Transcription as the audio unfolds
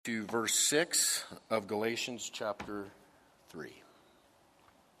To verse 6 of Galatians chapter 3.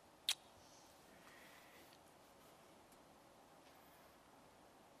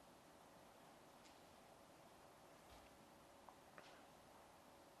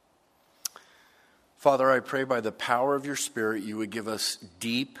 Father, I pray by the power of your Spirit you would give us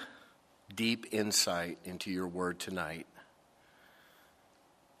deep insight into your word tonight.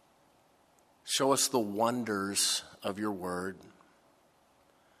 Show us the wonders of your word,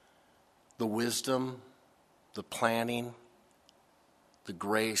 the wisdom, the planning, the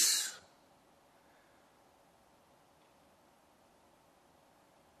grace.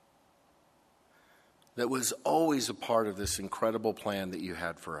 That was always a part of this incredible plan that you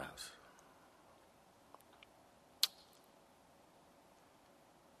had for us.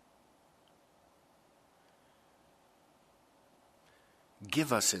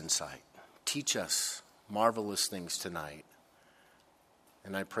 Give us insight. Teach us marvelous things tonight.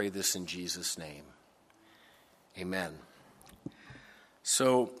 And I pray this in Jesus' name. Amen.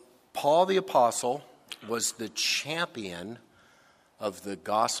 So, Paul the Apostle was the champion of the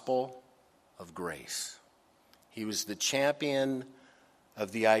gospel of grace. He was the champion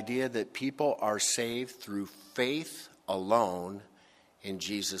of the idea that people are saved through faith alone in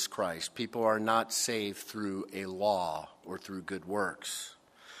Jesus Christ. People are not saved through a law or through good works.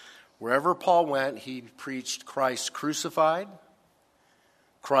 Wherever Paul went, he preached Christ crucified.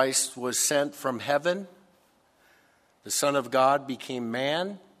 Christ was sent from heaven. The Son of God became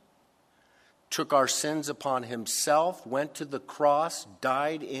man, took our sins upon himself, went to the cross,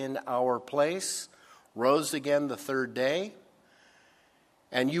 died in our place, rose again the third day.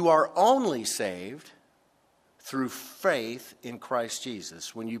 And you are only saved through faith in Christ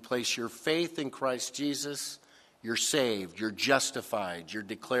Jesus. When you place your faith in Christ Jesus, you're saved, you're justified, you're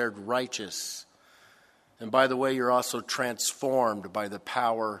declared righteous. And by the way, you're also transformed by the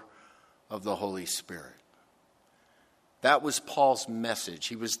power of the Holy Spirit. That was Paul's message.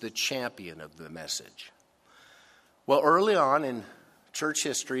 He was the champion of the message. Well, early on in church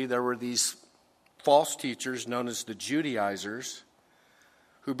history, there were these false teachers known as the Judaizers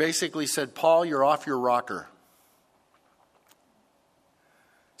who basically said, Paul, you're off your rocker.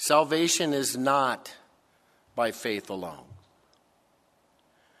 Salvation is not by faith alone.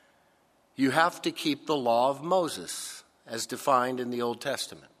 You have to keep the law of Moses as defined in the Old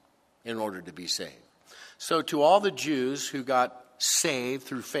Testament in order to be saved. So to all the Jews who got saved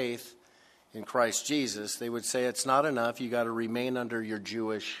through faith in Christ Jesus, they would say it's not enough, you got to remain under your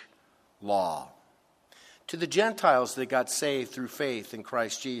Jewish law. To the Gentiles that got saved through faith in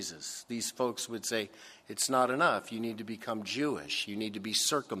Christ Jesus, these folks would say it's not enough, you need to become Jewish, you need to be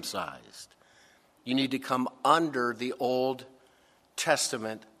circumcised. You need to come under the Old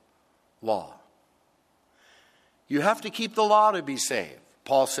Testament law. You have to keep the law to be saved.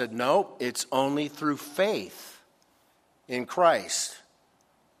 Paul said, no, it's only through faith in Christ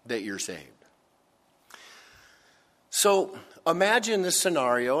that you're saved. So imagine this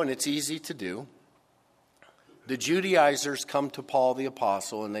scenario, and it's easy to do. The Judaizers come to Paul the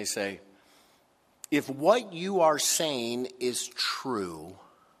Apostle and they say, if what you are saying is true,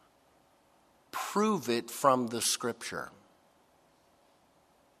 prove it from the Scripture.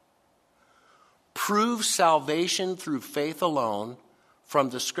 Prove salvation through faith alone from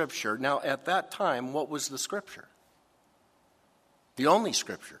the Scripture. Now, at that time, what was the Scripture? The only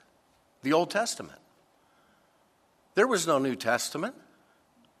Scripture, the Old Testament. There was no New Testament.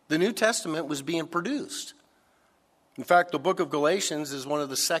 The New Testament was being produced. In fact, the book of Galatians is one of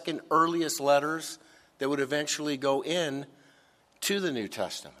the second earliest letters that would eventually go in to the New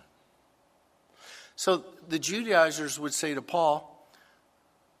Testament. So the Judaizers would say to Paul,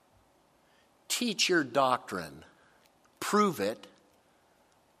 teach your doctrine, prove it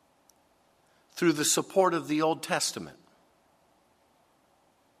through the support of the Old Testament.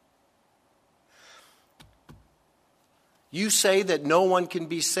 You say that no one can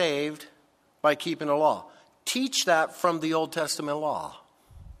be saved by keeping a law. Teach that from the Old Testament law.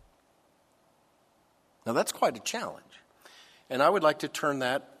 Now that's quite a challenge. And I would like to turn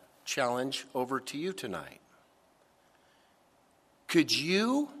that challenge over to you tonight. Could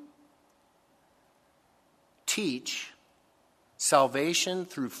you teach salvation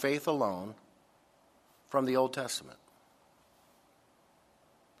through faith alone from the Old Testament?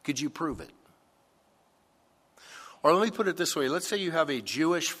 Could you prove it? Or let me put it this way. Let's say you have a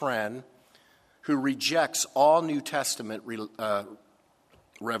Jewish friend who rejects all New Testament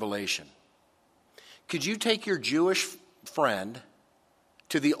revelation. Could you take your Jewish friend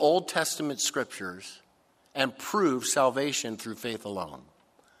to the Old Testament scriptures and prove salvation through faith alone?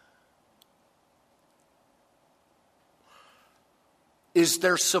 Is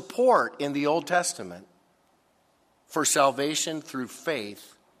there support in the Old Testament for salvation through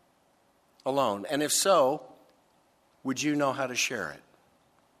faith alone? And if so, would you know how to share it?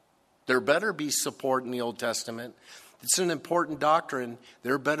 There better be support in the Old Testament. It's an important doctrine.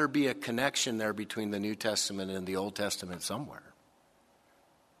 There better be a connection there between the New Testament and the Old Testament somewhere.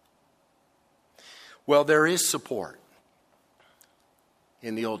 Well, there is support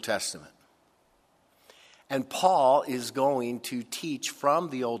in the Old Testament. And Paul is going to teach from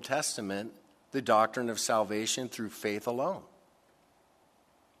the Old Testament the doctrine of salvation through faith alone.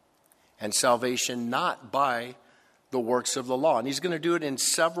 And salvation not by the works of the law. And he's going to do it in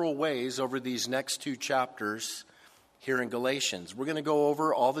several ways over these next 2 chapters here in Galatians. We're going to go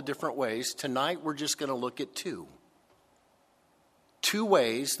over all the different ways. Tonight we're just going to look at 2. 2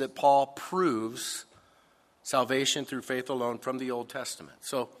 ways that Paul proves salvation through faith alone from the Old Testament.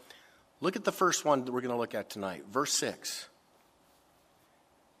 So look at the first one that we're going to look at tonight. Verse 6.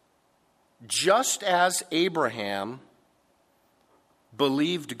 Just as Abraham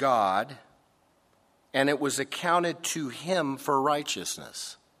believed God, and it was accounted to him for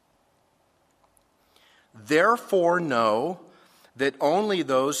righteousness. Therefore know that only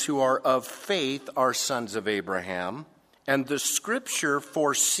those who are of faith are sons of Abraham, and the scripture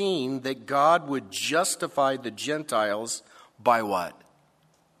foreseen that God would justify the Gentiles by what?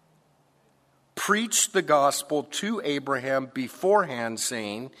 Preached the gospel to Abraham beforehand,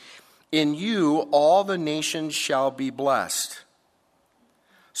 saying, in you all the nations shall be blessed.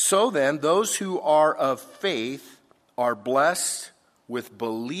 So then, those who are of faith are blessed with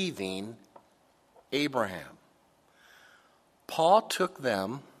believing Abraham. Paul took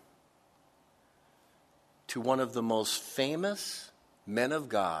them to one of the most famous men of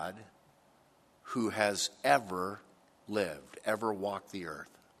God who has ever lived, ever walked the earth.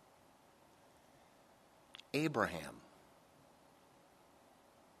 Abraham.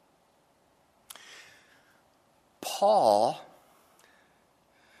 Paul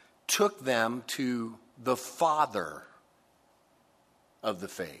took them to the father of the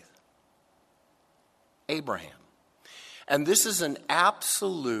faith, Abraham. And this is an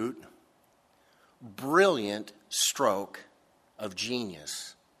absolute brilliant stroke of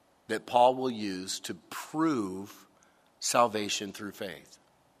genius that Paul will use to prove salvation through faith.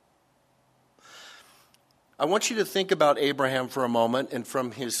 I want you to think about Abraham for a moment and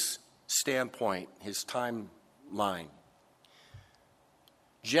from his standpoint, his timeline.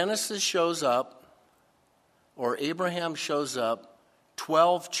 Genesis shows up, or Abraham shows up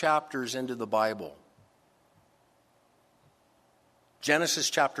 12 chapters into the Bible.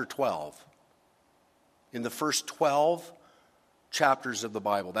 Genesis chapter 12. In the first 12 chapters of the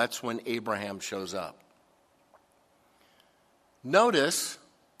Bible, that's when Abraham shows up. Notice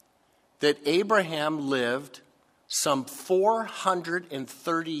that Abraham lived some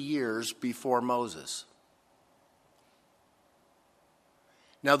 430 years before Moses.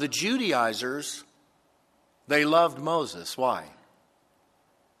 Now, the Judaizers, they loved Moses. Why?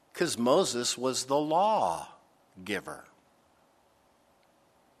 Because Moses was the law giver.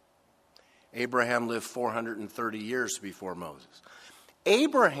 Abraham lived 430 years before Moses.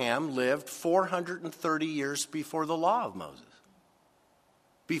 Abraham lived 430 years before the law of Moses,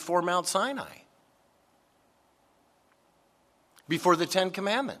 before Mount Sinai, before the 10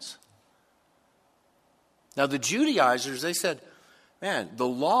 Commandments. Now, the Judaizers, they said, man, the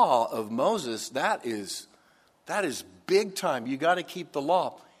law of Moses, that is big time. You got to keep the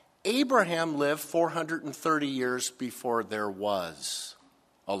law. Abraham lived 430 years before there was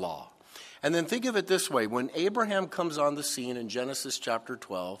a law. And then think of it this way. When Abraham comes on the scene in Genesis chapter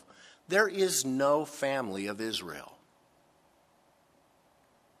 12, there is no family of Israel.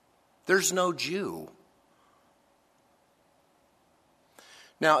 There's no Jew.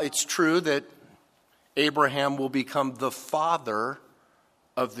 Now, it's true that Abraham will become the father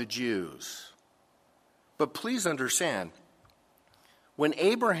of the Jews. But please understand, when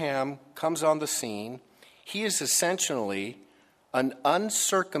Abraham comes on the scene, he is essentially an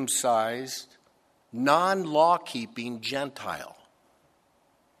uncircumcised, non-law-keeping Gentile.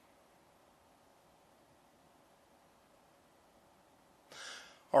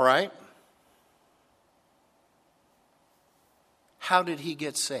 All right? How did he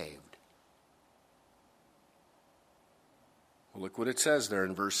get saved? Well, look what it says there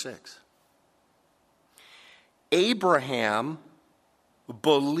in verse 6. Abraham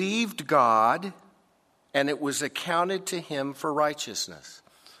believed God, and it was accounted to him for righteousness.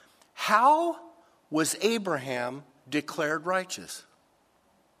 How was Abraham declared righteous?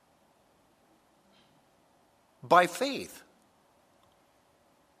 By faith.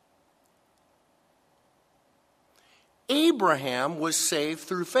 Abraham was saved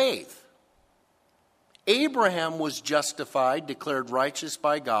through faith. Abraham was justified, declared righteous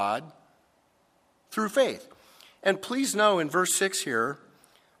by God through faith. And please know in verse 6 here,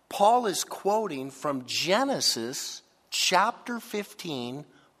 Paul is quoting from Genesis chapter 15,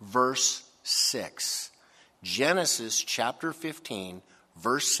 verse 6. Genesis chapter 15,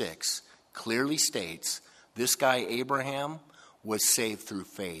 verse 6 clearly states this guy Abraham was saved through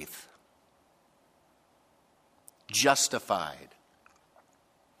faith. Justified.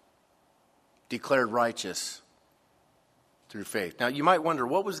 Declared righteous through faith. Now you might wonder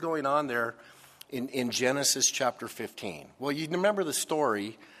what was going on there in Genesis chapter 15. Well, you remember the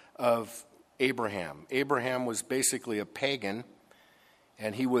story of Abraham. Abraham was basically a pagan,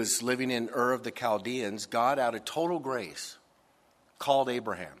 and he was living in Ur of the Chaldeans. God, out of total grace, called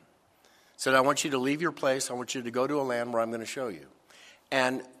Abraham. Said, I want you to leave your place. I want you to go to a land where I'm going to show you.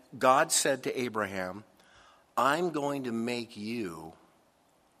 And God said to Abraham, I'm going to make you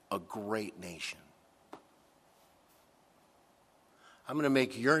a great nation. I'm going to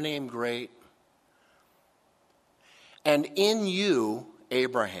make your name great. And in you,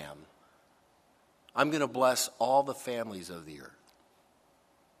 Abraham, I'm going to bless all the families of the earth.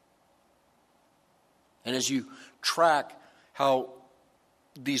 And as you track how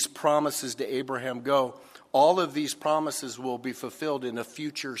these promises to Abraham go, all of these promises will be fulfilled in a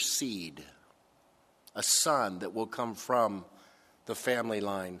future seed, a son that will come from the family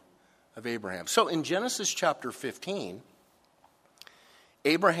line of Abraham. So in Genesis chapter 15,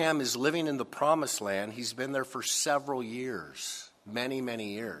 Abraham is living in the promised land. He's been there for several years, many,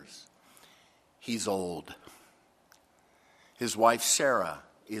 many years. He's old. His wife Sarah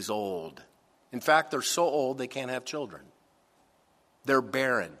is old. In fact, they're so old they can't have children. They're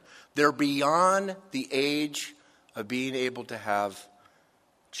barren. They're beyond the age of being able to have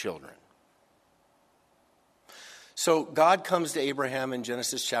children. So God comes to Abraham in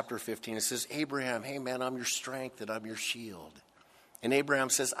Genesis chapter 15 and says, Abraham, hey man, I'm your strength and I'm your shield. And Abraham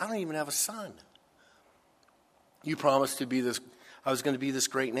says, I don't even have a son. You promised to be this, I was going to be this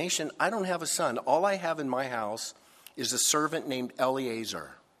great nation. I don't have a son. All I have in my house is a servant named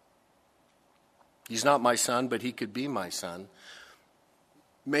Eliezer. He's not my son, but he could be my son.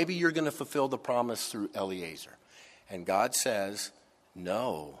 Maybe you're going to fulfill the promise through Eliezer. And God says,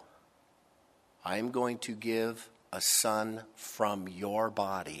 no, I'm going to give a son from your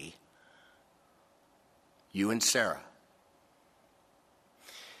body, you and Sarah.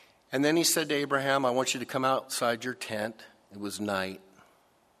 And then he said to Abraham, I want you to come outside your tent. It was night.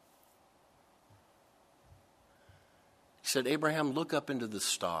 He said, Abraham, look up into the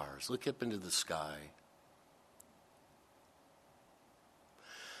stars. Look up into the sky.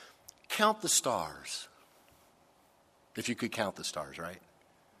 Count the stars. If you could count the stars, right?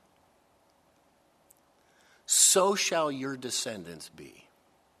 So shall your descendants be.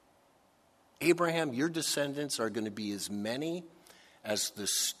 Abraham, your descendants are going to be as many as the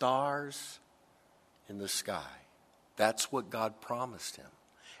stars in the sky. That's what God promised him.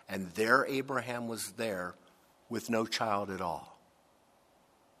 And there Abraham was there with no child at all.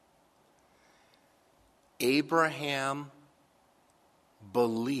 Abraham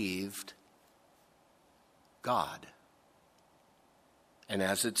believed God. And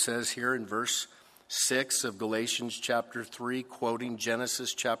as it says here in verse 6 of Galatians chapter 3, quoting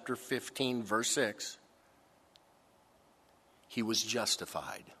Genesis chapter 15, verse 6, he was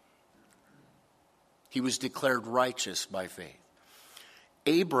justified. He was declared righteous by faith.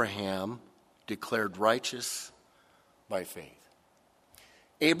 Abraham declared righteous by faith.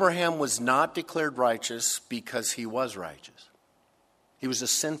 Abraham was not declared righteous because he was righteous. He was a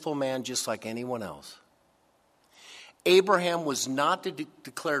sinful man just like anyone else. Abraham was not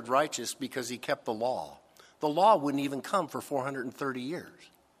declared righteous because he kept the law. The law wouldn't even come for 430 years.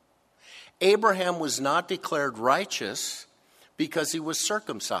 Abraham was not declared righteous because he was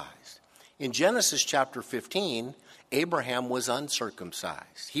circumcised. In Genesis chapter 15, Abraham was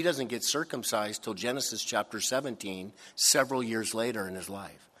uncircumcised. He doesn't get circumcised till Genesis chapter 17, several years later in his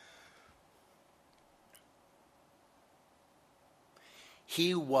life.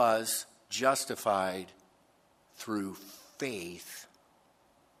 He was justified through faith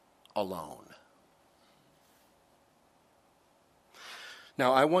alone.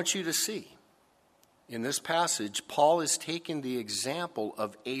 Now, I want you to see, in this passage, Paul is taking the example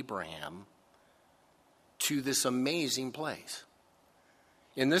of Abraham to this amazing place.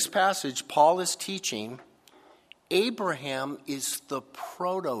 In this passage, Paul is teaching Abraham is the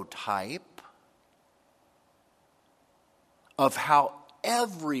prototype of how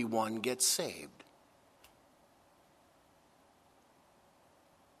everyone gets saved.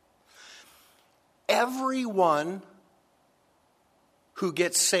 Everyone who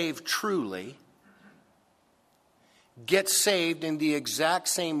get saved truly get saved in the exact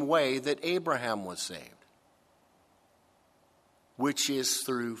same way that Abraham was saved, which is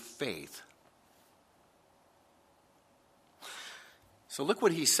through faith. So look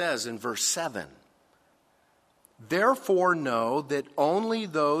what he says in verse 7. Therefore know that only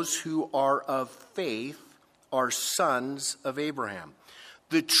those who are of faith are sons of Abraham.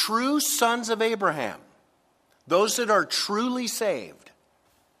 The true sons of Abraham, those that are truly saved,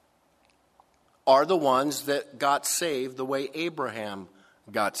 are the ones that got saved the way Abraham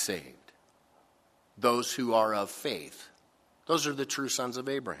got saved. Those who are of faith. Those are the true sons of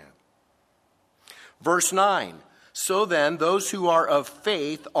Abraham. Verse 9. So then, those who are of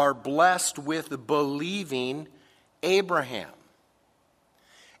faith are blessed with believing Abraham.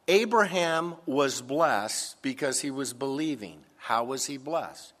 Abraham was blessed because he was believing. How was he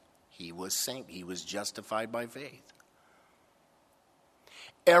blessed? He was saint. He was justified by faith.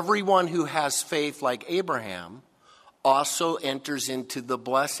 Everyone who has faith like Abraham also enters into the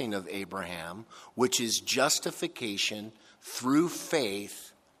blessing of Abraham, which is justification through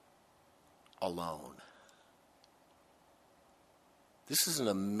faith alone. This is an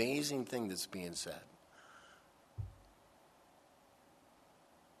amazing thing that's being said.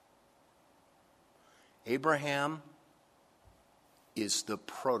 Abraham is the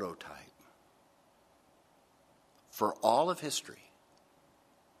prototype for all of history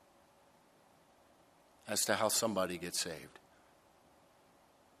as to how somebody gets saved.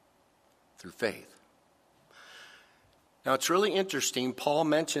 Through faith. Now it's really interesting. Paul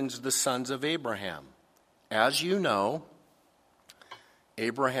mentions the sons of Abraham. As you know,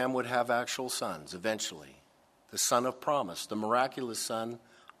 Abraham would have actual sons eventually. The son of promise, the miraculous son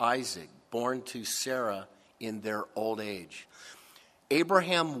Isaac, born to Sarah in their old age.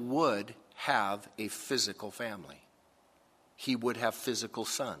 Abraham would have a physical family. He would have physical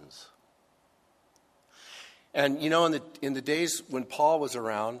sons. And you know, in the days when Paul was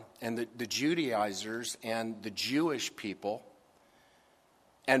around, and the Judaizers and the Jewish people,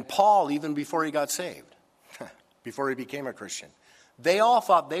 and Paul even before he got saved, before he became a Christian, they all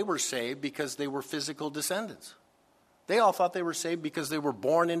thought they were saved because they were physical descendants. They all thought they were saved because they were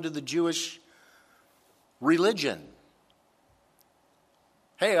born into the Jewish religion.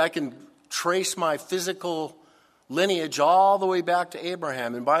 Hey, I can trace my physical lineage all the way back to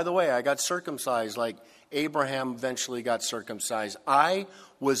Abraham. And by the way, I got circumcised like Abraham eventually got circumcised. I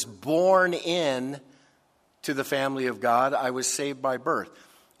was born in to the family of God. I was saved by birth.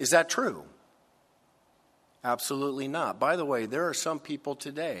 Is that true? Absolutely not. By the way, there are some people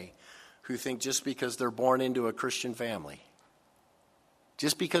today who think just because they're born into a Christian family,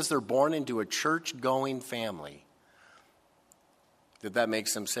 just because they're born into a church-going family, that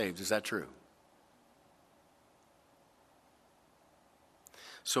makes them saved. Is that true?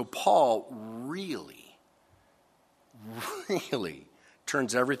 So Paul really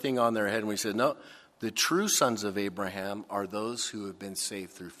turns everything on their head when he said, no, the true sons of Abraham are those who have been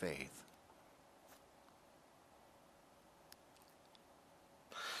saved through faith.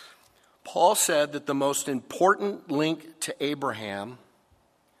 Paul said that the most important link to Abraham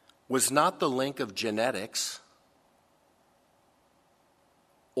was not the link of genetics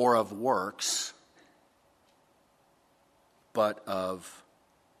or of works, but of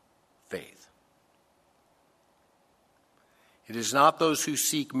faith. It is not those who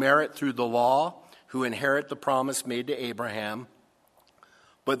seek merit through the law who inherit the promise made to Abraham,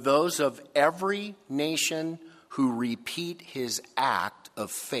 but those of every nation who repeat his act of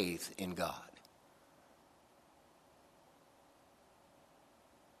faith in God.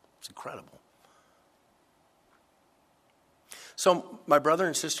 It's incredible. So, my brother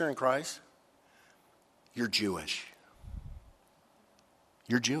and sister in Christ, you're Jewish.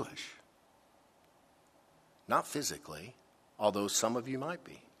 You're Jewish. Not physically, although some of you might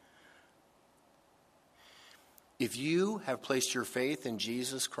be. If you have placed your faith in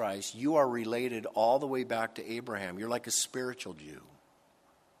Jesus Christ, you are related all the way back to Abraham. You're like a spiritual Jew.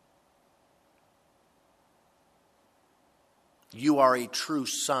 You are a true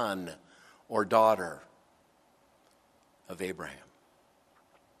son or daughter of Abraham.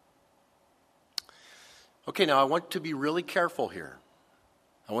 Okay, now I want to be really careful here.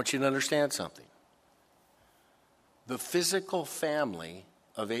 I want you to understand something. The physical family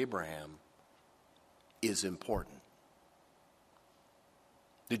of Abraham is important.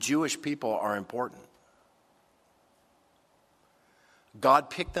 The Jewish people are important. God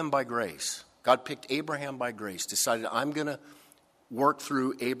picked them by grace. God picked Abraham by grace, decided I'm going to work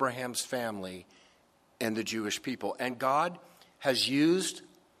through Abraham's family and the Jewish people. And God has used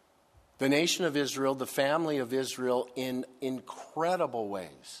the nation of Israel, the family of Israel, in incredible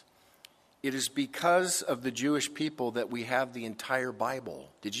ways. It is because of the Jewish people that we have the entire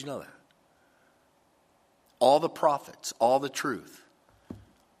Bible. Did you know that? All the prophets, all the truth.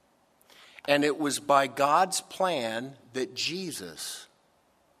 And it was by God's plan that Jesus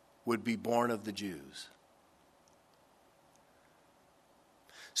would be born of the Jews.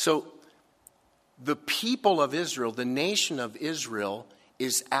 So the people of Israel, the nation of Israel,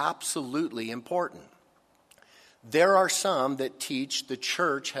 is absolutely important. There are some that teach the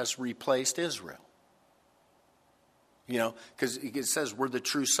church has replaced Israel. You know, because it says we're the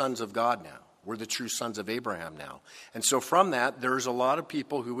true sons of God now. We're the true sons of Abraham now. And so from that, there's a lot of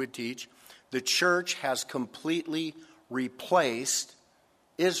people who would teach the church has completely replaced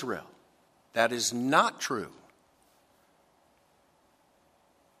Israel. That is not true.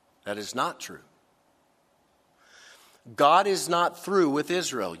 That is not true. God is not through with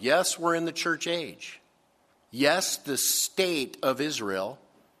Israel. Yes, we're in the church age. Yes, the state of Israel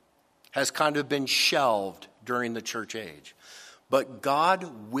has kind of been shelved during the church age. But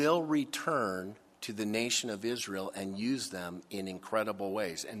God will return to the nation of Israel and use them in incredible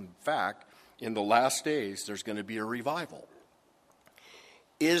ways. In fact, in the last days, there's going to be a revival.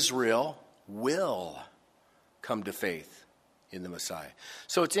 Israel will come to faith in the Messiah.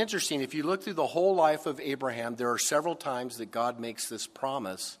 So it's interesting. If you look through the whole life of Abraham, there are several times that God makes this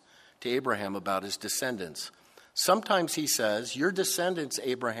promise to Abraham about his descendants. Sometimes he says, your descendants,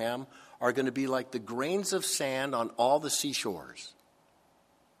 Abraham, are going to be like the grains of sand on all the seashores.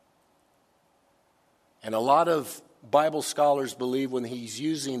 And a lot of Bible scholars believe when he's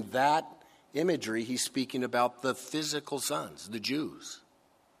using that imagery, he's speaking about the physical sons, the Jews.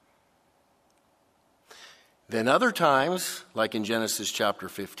 Then other times, like in Genesis chapter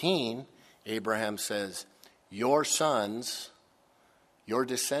 15, Abraham says, your sons, your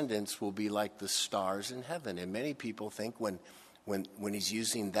descendants will be like the stars in heaven. And many people think when he's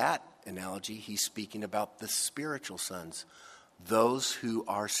using that analogy, he's speaking about the spiritual sons, those who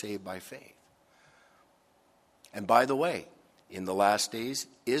are saved by faith. And by the way, in the last days,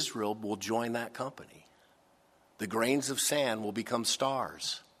 Israel will join that company. The grains of sand will become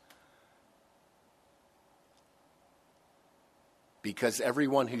stars. Because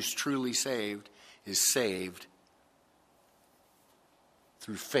everyone who's truly saved is saved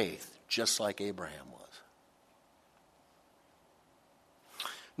through faith, just like Abraham was.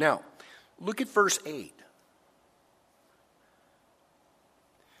 Now, look at verse 8.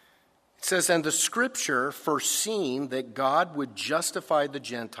 It says, and the scripture, foreseeing that God would justify the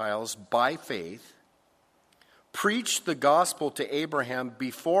Gentiles by faith, preached the gospel to Abraham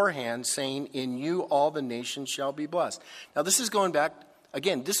beforehand, saying, in you all the nations shall be blessed. Now, this is going back,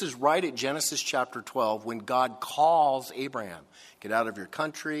 again, this is right at Genesis chapter 12 when God calls Abraham. Get out of your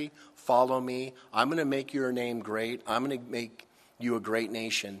country, follow me. I'm going to make your name great. I'm going to make you a great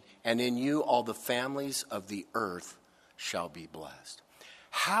nation. And in you all the families of the earth shall be blessed.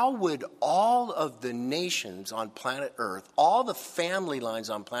 How would all of the nations on planet Earth, all the family lines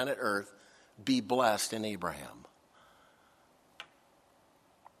on planet Earth, be blessed in Abraham?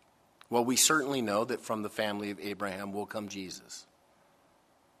 Well, we certainly know that from the family of Abraham will come Jesus.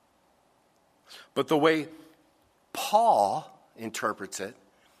 But the way Paul interprets it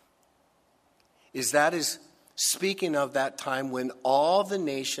is that is speaking of that time when all the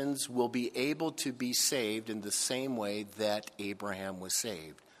nations will be able to be saved in the same way that Abraham was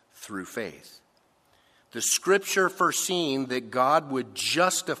saved, through faith. The scripture foreseeing that God would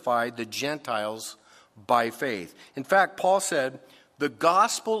justify the Gentiles by faith. In fact, Paul said, the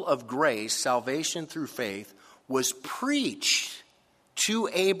gospel of grace, salvation through faith, was preached to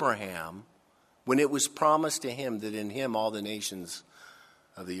Abraham when it was promised to him that in him all the nations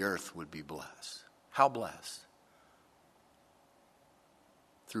of the earth would be blessed. How blessed?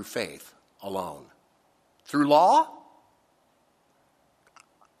 Through faith alone. Through law?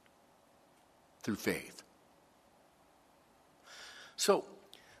 Through faith. So,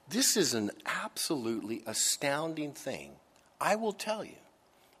 this is an absolutely astounding thing. I will tell you,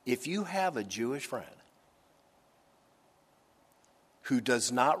 if you have a Jewish friend who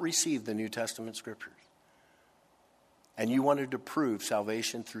does not receive the New Testament scriptures, and you wanted to prove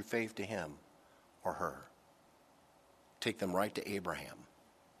salvation through faith to him or her, take them right to Abraham.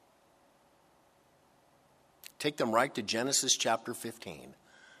 Take them right to Genesis chapter 15.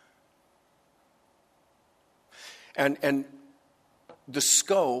 And the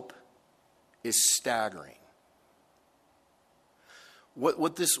scope is staggering.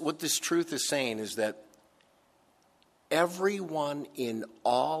 What this truth is saying is that everyone in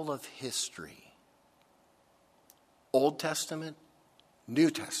all of history, Old Testament, New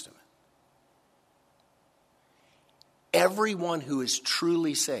Testament, Everyone who is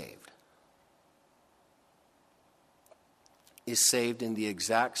truly saved is saved in the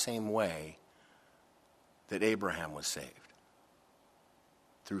exact same way that Abraham was saved.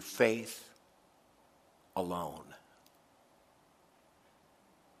 Through faith alone.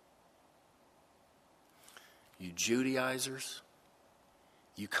 You Judaizers,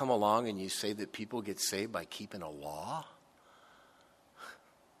 you come along and you say that people get saved by keeping a law?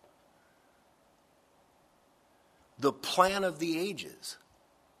 The plan of the ages.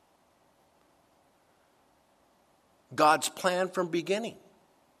 God's plan from beginning.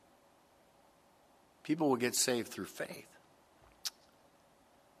 People will get saved through faith.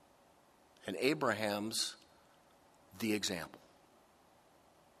 And Abraham's the example.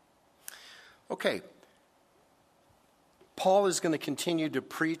 Okay. Paul is going to continue to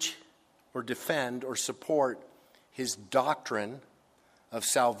preach or defend or support his doctrine of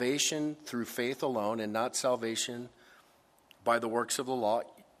salvation through faith alone and not salvation by the works of the law.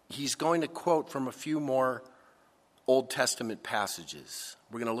 He's going to quote from a few more Old Testament passages.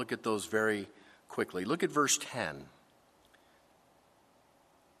 We're going to look at those very quickly. Look at verse 10.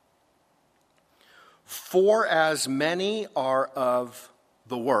 For as many are of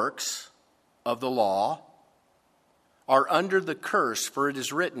the works of the law are under the curse, for it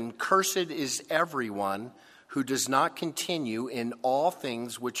is written, cursed is everyone who does not continue in all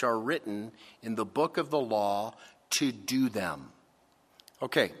things which are written in the book of the law to do them.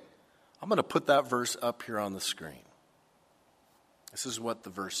 Okay, I'm going to put that verse up here on the screen. This is what the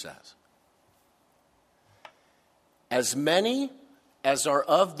verse says. As many as are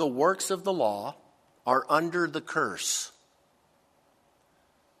of the works of the law are under the curse.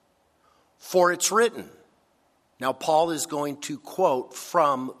 For it's written. Now, Paul is going to quote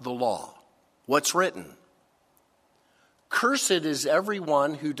from the law. What's written? Cursed is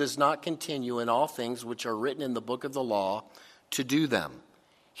everyone who does not continue in all things which are written in the book of the law to do them.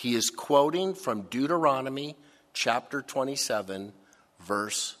 He is quoting from Deuteronomy chapter 27,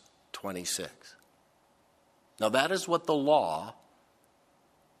 verse 26. Now, that is what the law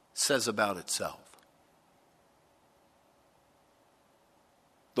says about itself.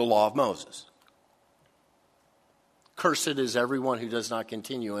 The law of Moses. Cursed is everyone who does not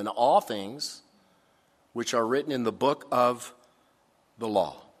continue in all things which are written in the book of the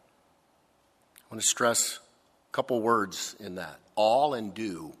law. I want to stress a couple words in that. All and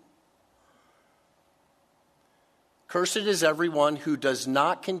do. Cursed is everyone who does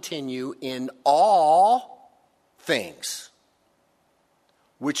not continue in all things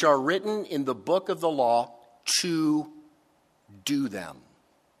which are written in the book of the law to do them.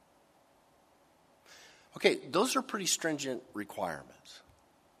 Okay, those are pretty stringent requirements.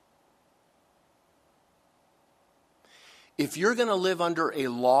 If you're going to live under a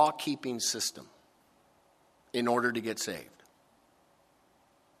law-keeping system in order to get saved,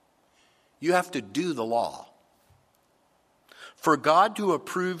 you have to do the law. For God to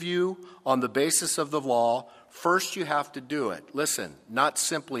approve you on the basis of the law, first you have to do it. Listen, not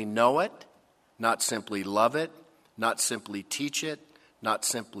simply know it, not simply love it, not simply teach it, not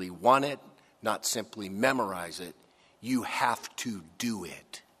simply want it, not simply memorize it. You have to do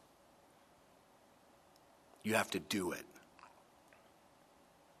it. You have to do it.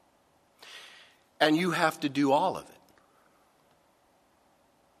 And you have to do all of it.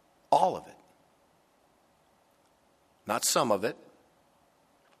 All of it. Not some of it.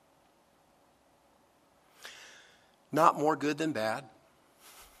 Not more good than bad.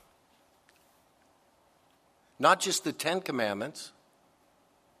 Not just the 10 Commandments.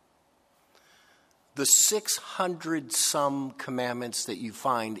 The 600-some commandments that you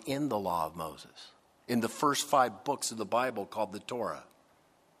find in the law of Moses, in the first 5 books of the Bible called the Torah.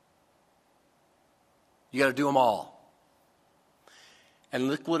 You got to do them all. And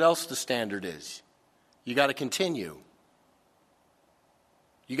look what else the standard is. You got to continue.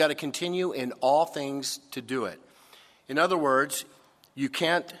 You got to continue in all things to do it. In other words, you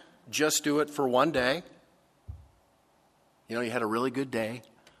can't just do it for one day. You know, you had a really good day.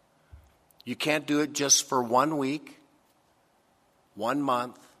 You can't do it just for 1 week, 1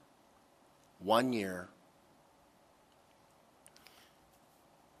 month, 1 year.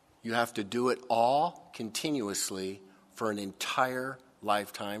 You have to do it all continuously for an entire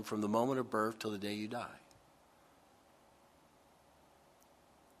lifetime from the moment of birth till the day you die.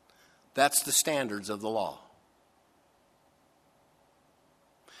 That's the standards of the law.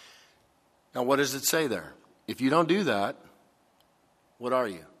 Now, what does it say there? If you don't do that, what are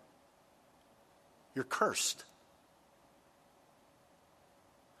you? You're cursed.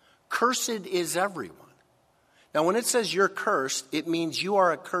 Cursed is everyone. Now, when it says you're cursed, it means you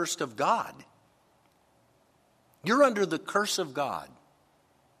are accursed of God. You're under the curse of God.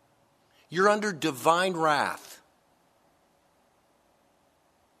 You're under divine wrath.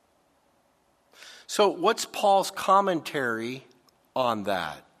 So what's Paul's commentary on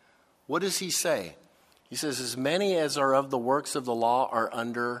that? What does he say? He says, as many as are of the works of the law are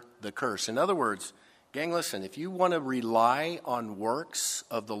under the curse. In other words, gang, listen, if you want to rely on works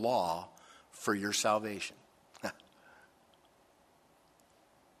of the law for your salvation,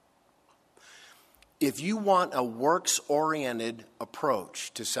 if you want a works-oriented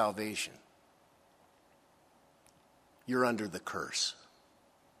approach to salvation, you're under the curse.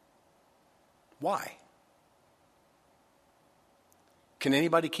 Why? Can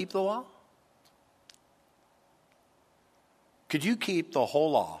anybody keep the law? Could you keep the whole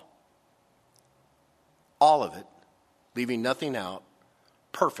law, all of it, leaving nothing out,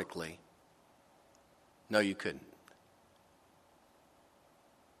 perfectly? No, you couldn't.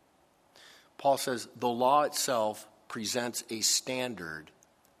 Paul says the law itself presents a standard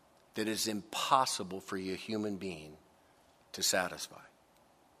that is impossible for a human being to satisfy.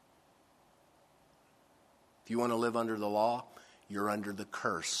 If you want to live under the law, you're under the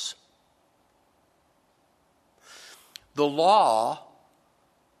curse. The law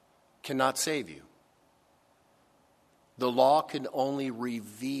cannot save you. The law can only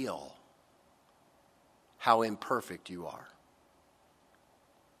reveal how imperfect you are.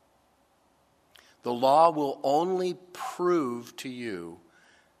 The law will only prove to you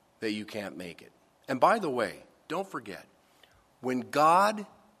that you can't make it. And by the way, don't forget, when God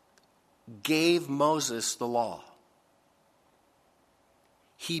gave Moses the law,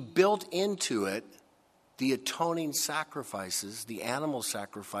 he built into it the atoning sacrifices, the animal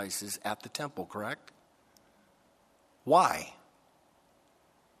sacrifices at the temple, correct? Why?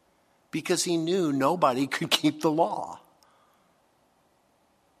 Because he knew nobody could keep the law.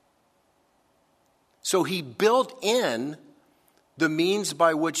 So he built in the means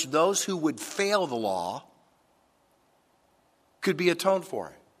by which those who would fail the law could be atoned for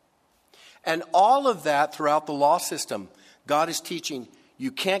it. And all of that throughout the law system, God is teaching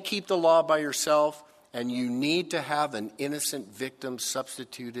you can't keep the law by yourself, and you need to have an innocent victim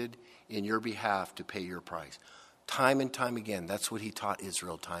substituted in your behalf to pay your price. Time and time again, that's what he taught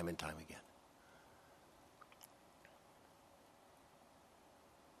Israel time and time again.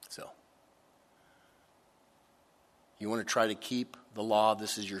 So, you want to try to keep the law,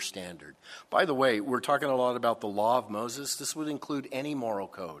 this is your standard. By the way, we're talking a lot about the law of Moses. This would include any moral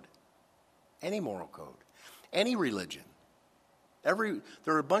code. Any moral code. Any religion. There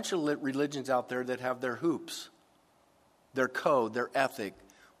are a bunch of religions out there that have their hoops, their code, their ethic,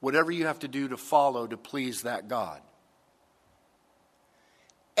 whatever you have to do to follow to please that God.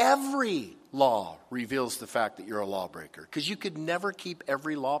 Every law reveals the fact that you're a lawbreaker, because you could never keep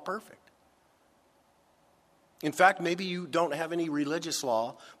every law perfect. In fact, maybe you don't have any religious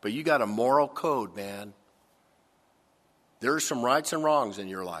law, but you got a moral code, man. There are some rights and wrongs in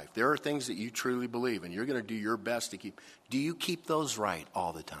your life. There are things that you truly believe, and you're going to do your best to keep. Do you keep those right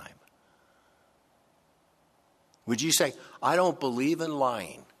all the time? Would you say, I don't believe in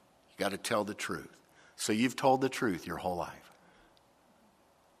lying? You got to tell the truth. So you've told the truth your whole life.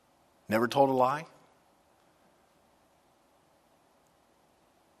 Never told a lie?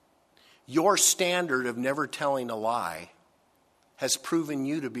 Your standard of never telling a lie has proven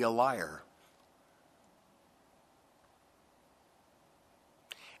you to be a liar.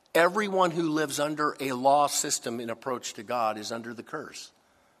 Everyone who lives under a law system in approach to God is under the curse.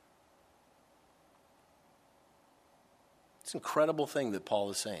 It's an incredible thing that Paul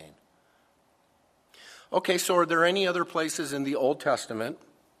is saying. Okay, so are there any other places in the Old Testament,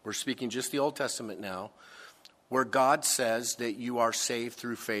 we're speaking just the Old Testament now, where God says that you are saved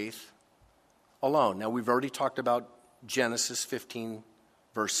through faith alone? Now, we've already talked about Genesis 15,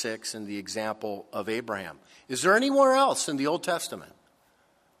 verse 6, and the example of Abraham. Is there anywhere else in the Old Testament?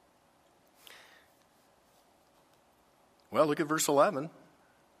 Well, look at verse 11.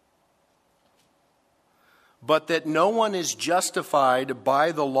 But that no one is justified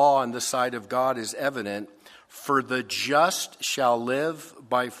by the law in the sight of God is evident, for the just shall live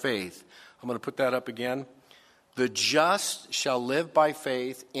by faith. I'm going to put that up again. The just shall live by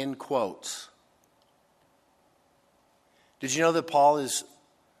faith, in quotes. Did you know that Paul is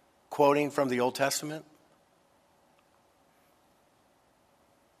quoting from the Old Testament?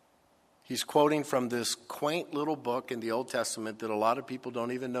 He's quoting from this quaint little book in the Old Testament that a lot of people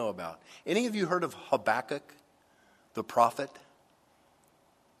don't even know about. Any of you heard of Habakkuk, the prophet?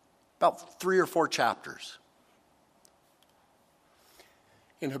 About 3 or 4 chapters.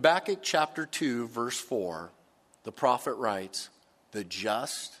 In Habakkuk chapter 2, verse 4, the prophet writes, the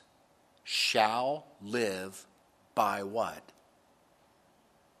just shall live by what?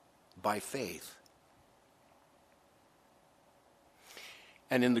 By faith.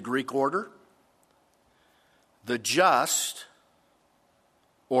 And in the Greek order, the just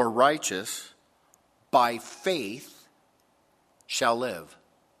or righteous by faith shall live.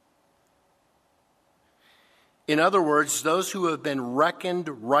 In other words, those who have been reckoned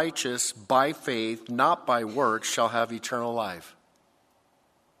righteous by faith, not by works, shall have eternal life.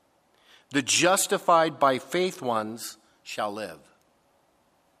 The justified by faith ones shall live.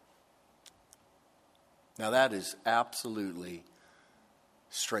 Now that is absolutely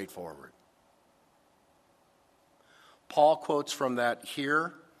straightforward. Paul quotes from that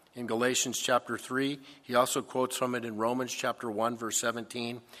here in Galatians chapter 3. He also quotes from it in Romans chapter 1, verse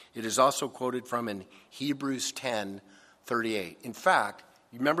 17. It is also quoted from in Hebrews 10:38. In fact,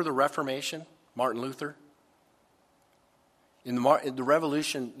 you remember the Reformation, Martin Luther? In the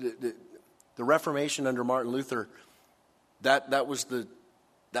Reformation under Martin Luther, that was the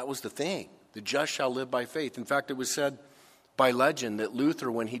thing. The just shall live by faith. In fact, it was said by legend that Luther,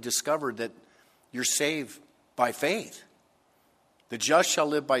 when he discovered that you're saved by faith, the just shall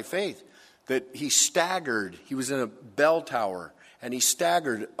live by faith, that he staggered. He was in a bell tower, and he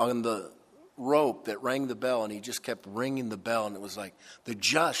staggered on the rope that rang the bell, and he just kept ringing the bell, and it was like, the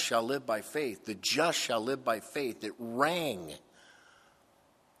just shall live by faith. The just shall live by faith. It rang.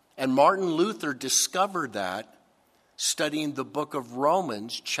 And Martin Luther discovered that studying the book of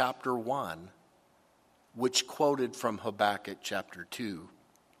Romans chapter 1, which quoted from Habakkuk chapter 2,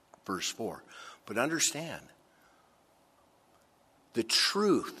 verse 4. But understand, the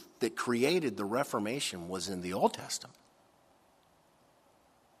truth that created the Reformation was in the Old Testament.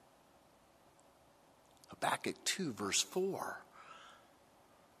 Habakkuk 2, verse 4.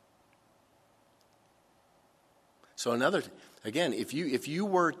 So again, if you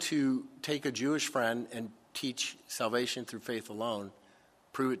were to take a Jewish friend and teach salvation through faith alone,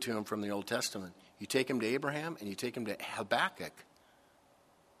 prove it to him from the Old Testament. You take him to Abraham and you take him to Habakkuk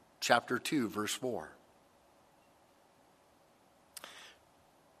chapter 2, verse 4.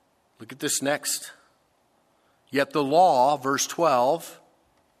 Look at this next. Yet the law, verse 12,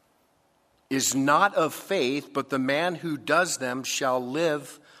 is not of faith, but the man who does them shall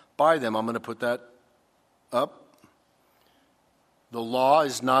live by them. I'm going to put that up. The law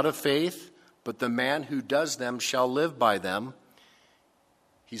is not of faith, but the man who does them shall live by them.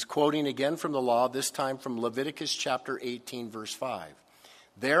 He's quoting again from the law, this time from Leviticus chapter 18, verse 5.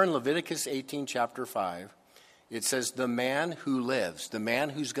 There in Leviticus 18, chapter 5, it says, the man who lives, the man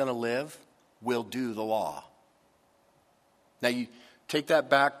who's going to live, will do the law. Now you take that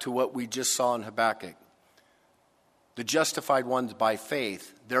back to what we just saw in Habakkuk. The justified ones by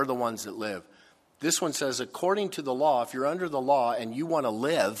faith, they're the ones that live. This one says, according to the law, if you're under the law and you want to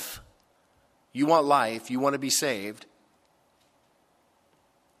live, you want life, you want to be saved,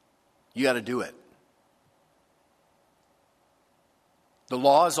 you got to do it. The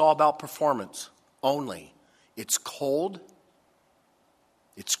law is all about performance only. It's cold.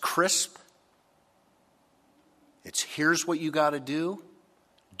 It's crisp. It's here's what you got to do.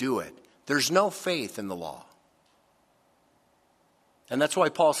 Do it. There's no faith in the law. And that's why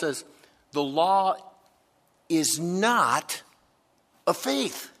Paul says the law is not of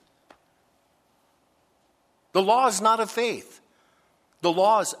faith. The law is not of faith. The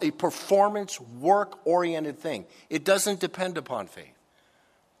law is a performance, work-oriented thing. It doesn't depend upon faith.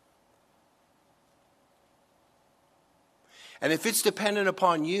 And if it's dependent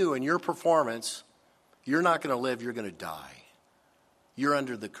upon you and your performance, you're not going to live, you're going to die. You're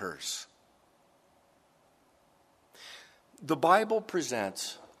under the curse. The Bible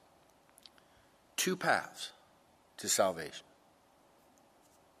presents two paths to salvation.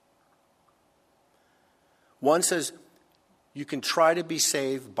 One says you can try to be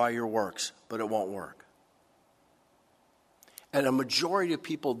saved by your works, but it won't work. And a majority of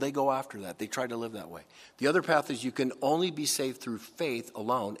people, they go after that. They try to live that way. The other path is you can only be saved through faith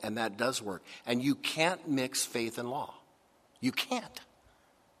alone, and that does work. And you can't mix faith and law. You can't.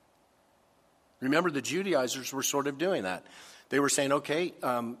 Remember, the Judaizers were sort of doing that. They were saying, okay,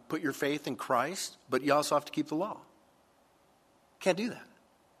 put your faith in Christ, but you also have to keep the law. Can't do that.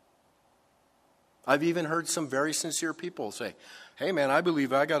 I've even heard some very sincere people say, hey man, I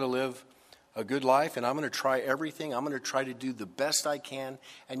believe I got to live a good life and I'm going to try everything. I'm going to try to do the best I can.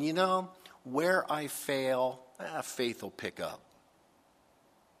 And you know, where I fail, faith will pick up.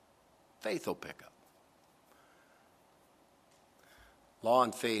 Faith will pick up. Law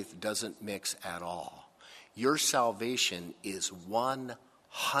and faith doesn't mix at all. Your salvation is 100%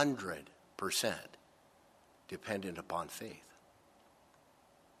 dependent upon faith.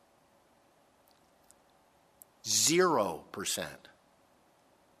 0%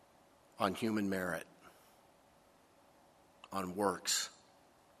 on human merit, on works.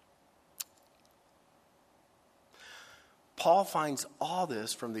 Paul finds all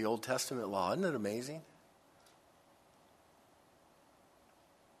this from the Old Testament law. Isn't it amazing?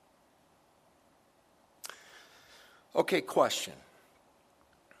 Okay, question.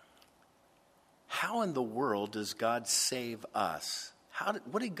 How in the world does God save us?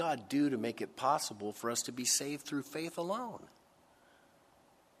 What did God do to make it possible for us to be saved through faith alone?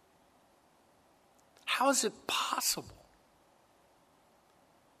 How is it possible?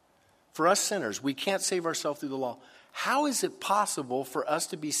 For us sinners, we can't save ourselves through the law. How is it possible for us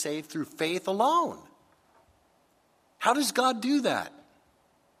to be saved through faith alone? How does God do that?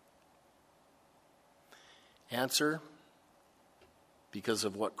 Answer, because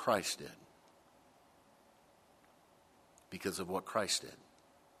of what Christ did. Because of what Christ did.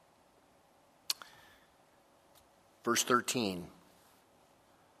 Verse 13,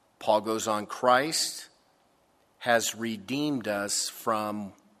 Paul goes on, Christ has redeemed us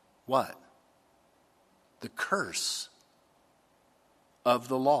from what? The curse of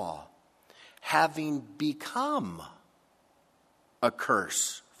the law, having become a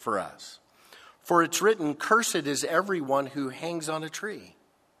curse for us. For it's written, cursed is everyone who hangs on a tree,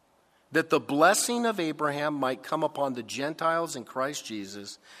 that the blessing of Abraham might come upon the Gentiles in Christ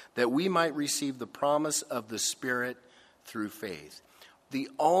Jesus, that we might receive the promise of the Spirit through faith. The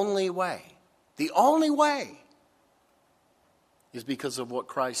only way is because of what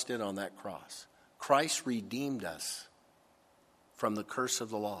Christ did on that cross. Christ redeemed us from the curse of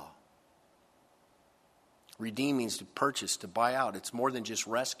the law. Redeem means to purchase, to buy out. It's more than just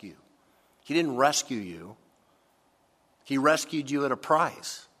rescue. He didn't rescue you. He rescued you at a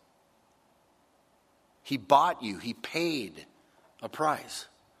price. He bought you. He paid a price.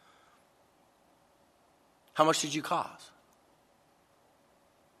 How much did you cost?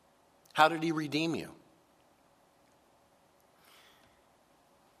 How did he redeem you?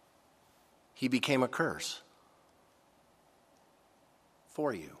 He became a curse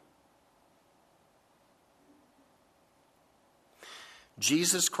for you.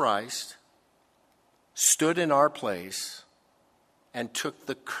 Jesus Christ stood in our place and took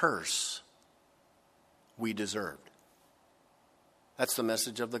the curse we deserved. That's the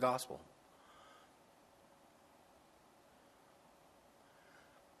message of the gospel.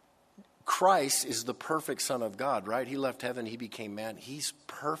 Christ is the perfect Son of God, right? He left heaven, he became man. He's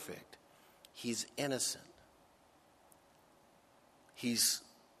perfect. He's innocent. He's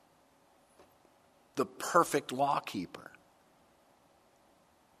the perfect law keeper.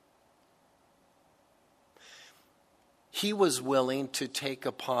 He was willing to take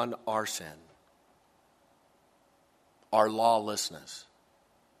upon our sin, our lawlessness.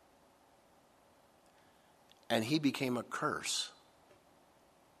 And he became a curse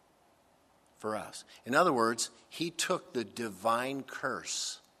for us. In other words, he took the divine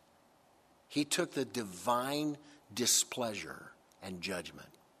curse. He took the divine displeasure and judgment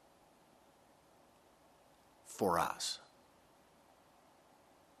for us.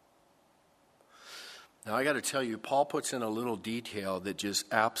 Now, I got to tell you, Paul puts in a little detail that just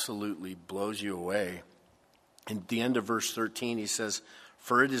absolutely blows you away. At the end of verse 13, he says,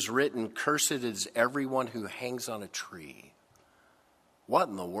 "For it is written, cursed is everyone who hangs on a tree." What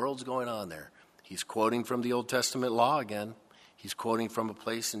in the world's going on there? He's quoting from the Old Testament law again. He's quoting from a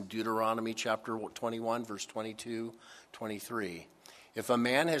place in Deuteronomy chapter 21, verse 22, 23. If a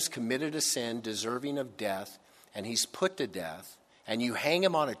man has committed a sin deserving of death, and he's put to death, and you hang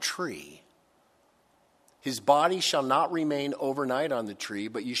him on a tree, his body shall not remain overnight on the tree,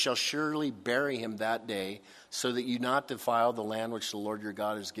 but you shall surely bury him that day, so that you not defile the land which the Lord your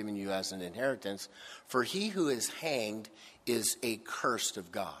God has given you as an inheritance. For he who is hanged is accursed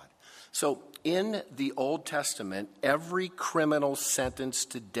of God. So in the Old Testament, every criminal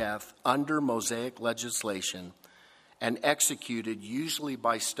sentenced to death under Mosaic legislation and executed, usually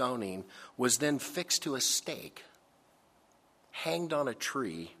by stoning, was then fixed to a stake, hanged on a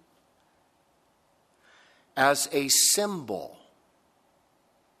tree, as a symbol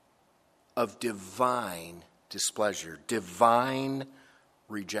of divine displeasure, divine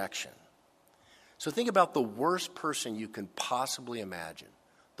rejection. So think about the worst person you can possibly imagine,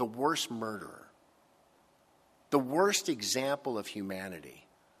 the worst murderer, the worst example of humanity.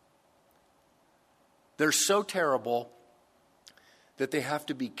 They're so terrible that they have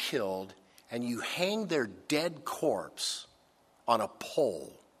to be killed, and you hang their dead corpse on a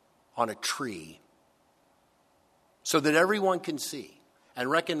pole, on a tree, so that everyone can see and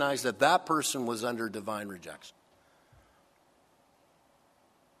recognize that that person was under divine rejection.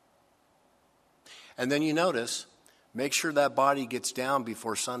 And then you notice, make sure that body gets down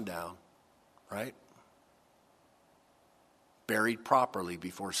before sundown, right? Buried properly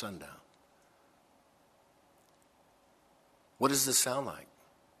before sundown. What does this sound like?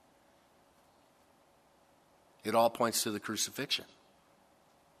 It all points to the crucifixion.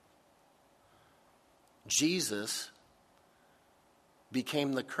 Jesus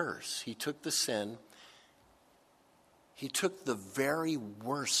became the curse. He took the sin. He took the very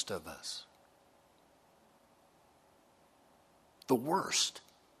worst of us. The worst.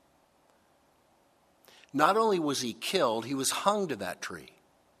 Not only was he killed, he was hung to that tree.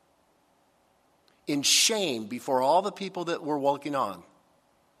 In shame before all the people that were walking on.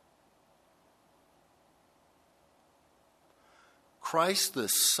 Christ, the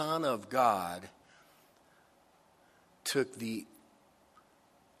Son of God, took the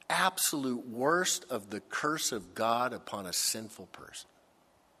absolute worst of the curse of God upon a sinful person.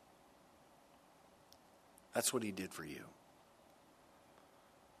 That's what he did for you.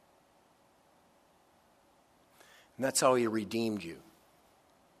 And that's how he redeemed you.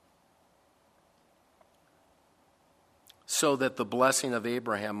 So that the blessing of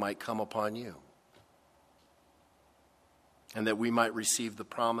Abraham might come upon you. And that we might receive the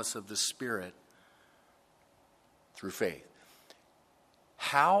promise of the Spirit through faith.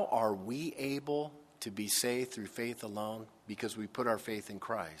 How are we able to be saved through faith alone? Because we put our faith in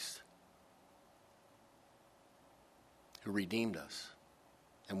Christ, who redeemed us.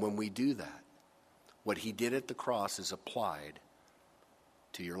 And when we do that, what he did at the cross is applied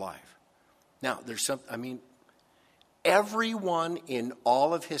to your life. Now, everyone in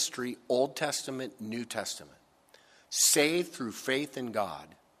all of history, Old Testament, New Testament, saved through faith in God,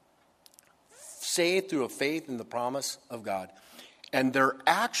 saved through a faith in the promise of God, and they're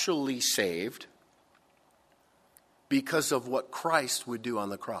actually saved because of what Christ would do on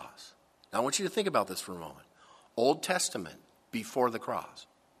the cross. Now, I want you to think about this for a moment. Old Testament, before the cross,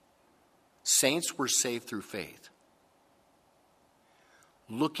 saints were saved through faith,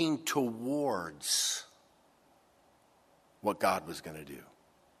 looking towards what God was going to do.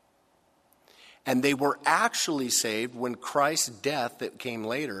 And they were actually saved when Christ's death that came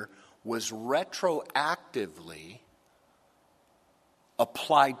later was retroactively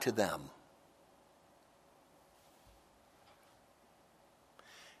applied to them.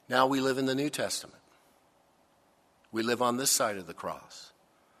 Now we live in the New Testament. We live on this side of the cross.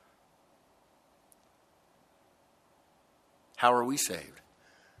 How are we saved?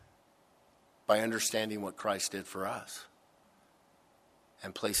 By understanding what Christ did for us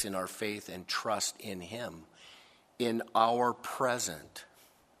and placing our faith and trust in him. In our present,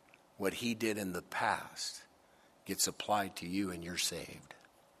 what he did in the past gets applied to you and you're saved.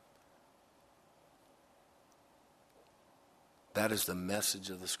 That is the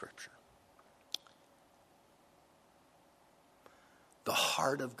message of the Scripture. The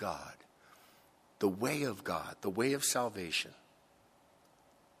heart of God, the way of God, the way of salvation,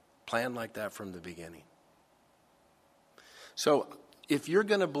 planned like that from the beginning. So, if you're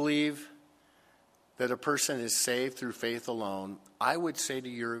going to believe that a person is saved through faith alone, I would say to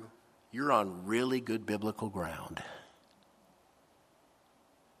you, you're on really good biblical ground.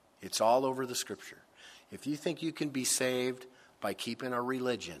 It's all over the Scripture. If you think you can be saved by keeping a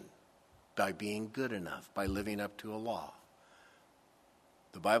religion, by being good enough, by living up to a law,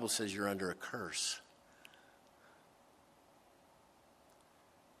 the Bible says you're under a curse.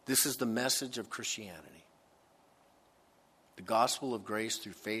 This is the message of Christianity. The gospel of grace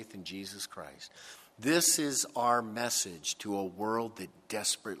through faith in Jesus Christ. This is our message to a world that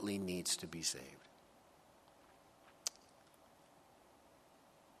desperately needs to be saved.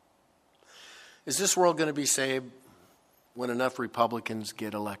 Is this world going to be saved when enough Republicans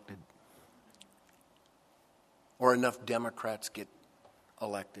get elected? Or enough Democrats get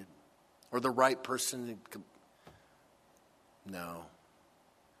elected? Or the right person? No.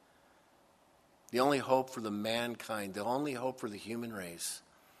 The only hope for the mankind, the only hope for the human race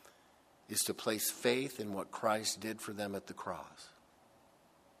is to place faith in what Christ did for them at the cross.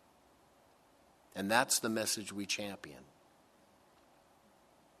 And that's the message we champion.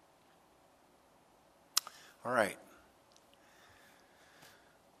 All right.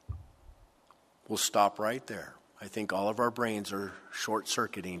 We'll stop right there. I think all of our brains are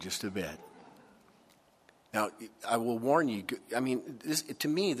short-circuiting just a bit. Now, I will warn you, to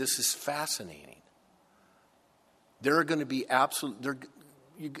me, this is fascinating. There are going to be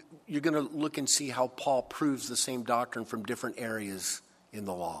you're going to look and see how Paul proves the same doctrine from different areas in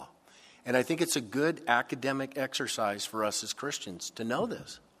the law. And I think it's a good academic exercise for us as Christians to know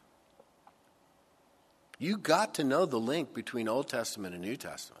this. You got to know the link between Old Testament and New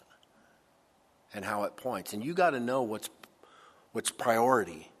Testament. and how it points. And you got to know what's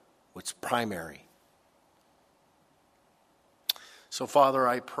priority, what's primary. So, Father,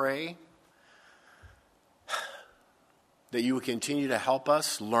 I pray that you would continue to help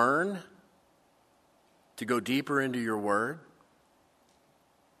us learn to go deeper into your word.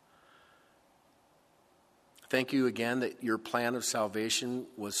 Thank you again that your plan of salvation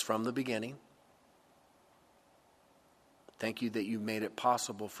was from the beginning. Thank you that you made it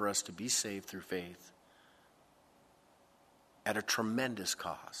possible for us to be saved through faith at a tremendous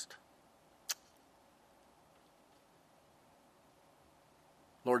cost.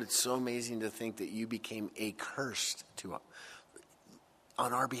 Lord, it's so amazing to think that you became a curse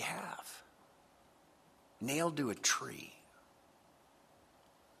on our behalf, nailed to a tree.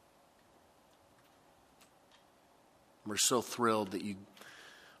 We're so thrilled that you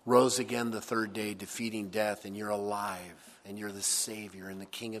rose again the third day, defeating death, and you're alive, and you're the Savior and the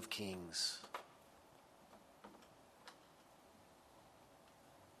King of Kings.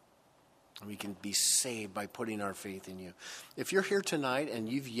 We can be saved by putting our faith in you. If you're here tonight and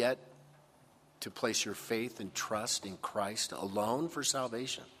you've yet to place your faith and trust in Christ alone for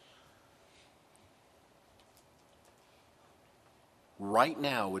salvation, right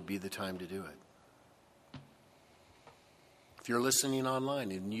now would be the time to do it. If you're listening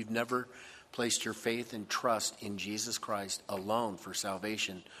online and you've never placed your faith and trust in Jesus Christ alone for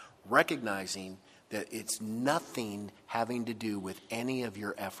salvation, recognizing that it's nothing having to do with any of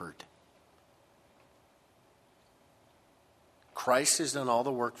your effort. Christ has done all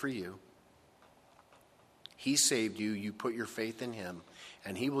the work for you. He saved you. You put your faith in him,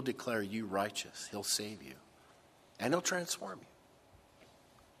 and he will declare you righteous. He'll save you, and he'll transform you.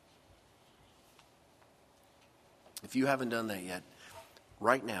 If you haven't done that yet,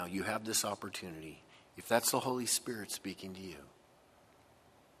 right now you have this opportunity. If that's the Holy Spirit speaking to you,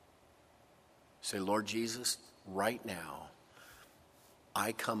 say, Lord Jesus, right now,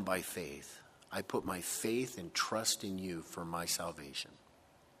 I come by faith. I put my faith and trust in you for my salvation.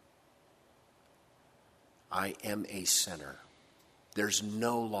 I am a sinner. There's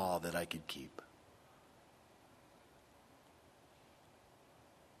no law that I could keep.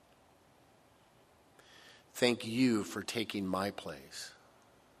 Thank you for taking my place,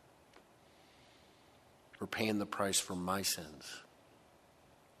 for paying the price for my sins.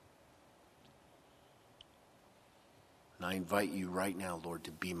 And I invite you right now, Lord,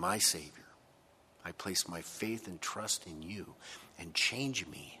 to be my Savior. I place my faith and trust in you, and change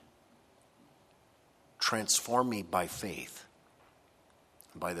me. Transform me by faith,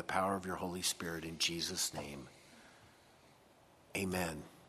 by the power of your Holy Spirit, in Jesus' name. Amen.